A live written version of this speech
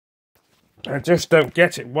I just don't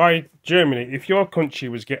get it. Why Germany, if your country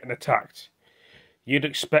was getting attacked, you'd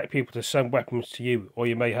expect people to send weapons to you, or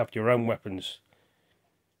you may have your own weapons.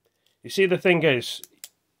 You see, the thing is,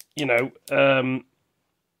 you know,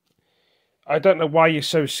 I don't know why you're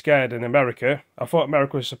so scared in America. I thought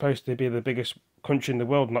America was supposed to be the biggest country in the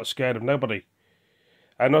world, not scared of nobody.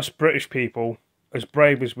 And us British people, as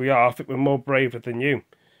brave as we are, I think we're more braver than you,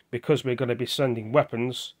 because we're going to be sending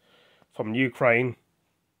weapons from Ukraine,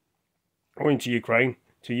 or into Ukraine,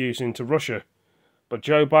 to use into Russia. But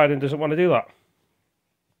Joe Biden doesn't want to do that.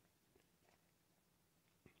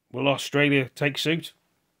 Will Australia take suit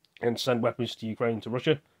and send weapons to Ukraine, to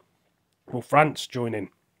Russia? Will France join in?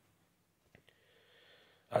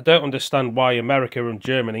 I don't understand why America and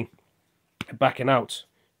Germany are backing out.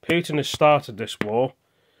 Putin has started this war,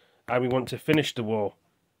 and we want to finish the war.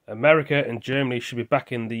 America and Germany should be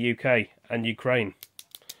backing the UK and Ukraine,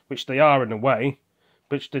 which they are in a way,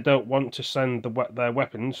 but they don't want to send their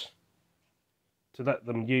weapons to let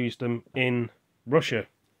them use them in Russia.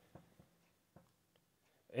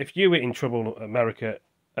 If you were in trouble, America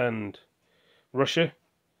and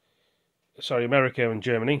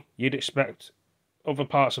Germany, you'd expect other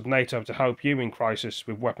parts of NATO to help you in crisis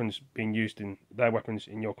with weapons being used in their weapons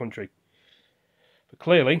in your country. But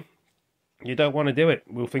clearly, you don't want to do it.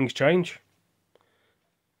 Will things change?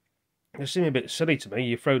 It seems a bit silly to me.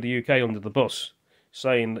 You throw the UK under the bus,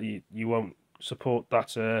 saying that you won't support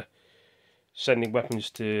that sending weapons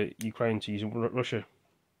to Ukraine to use in Russia.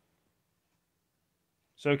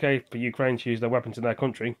 It's okay for Ukraine to use their weapons in their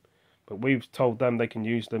country, but we've told them they can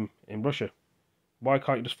use them in Russia. Why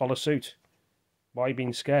can't you just follow suit? Why are you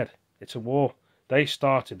being scared? It's a war. They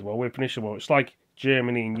started the war. We're finishing the war. It's like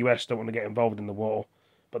Germany and US don't want to get involved in the war,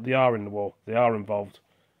 but they are in the war. They are involved.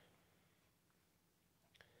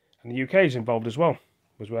 And the UK is involved as well,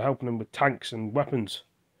 because we're helping them with tanks and weapons.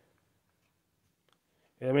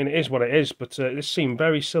 I mean, it is what it is, but this seemed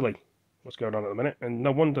very silly, what's going on at the minute, and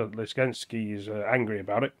no wonder Zelensky is angry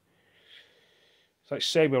about it. It's like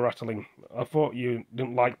saber rattling. I thought you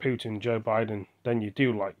didn't like Putin, Joe Biden, then you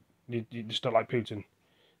just don't like Putin.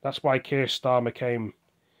 That's why Keir Starmer came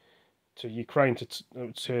to Ukraine,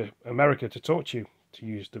 to America, to talk to you, to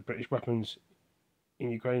use the British weapons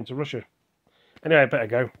in Ukraine to Russia. Anyway, I better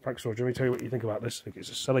go. Thanks for watching. Let me tell you what you think about this. I think it's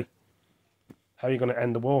just silly. How are you going to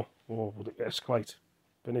end the war? Or will it escalate?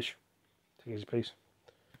 Finish. Take it easy, peace.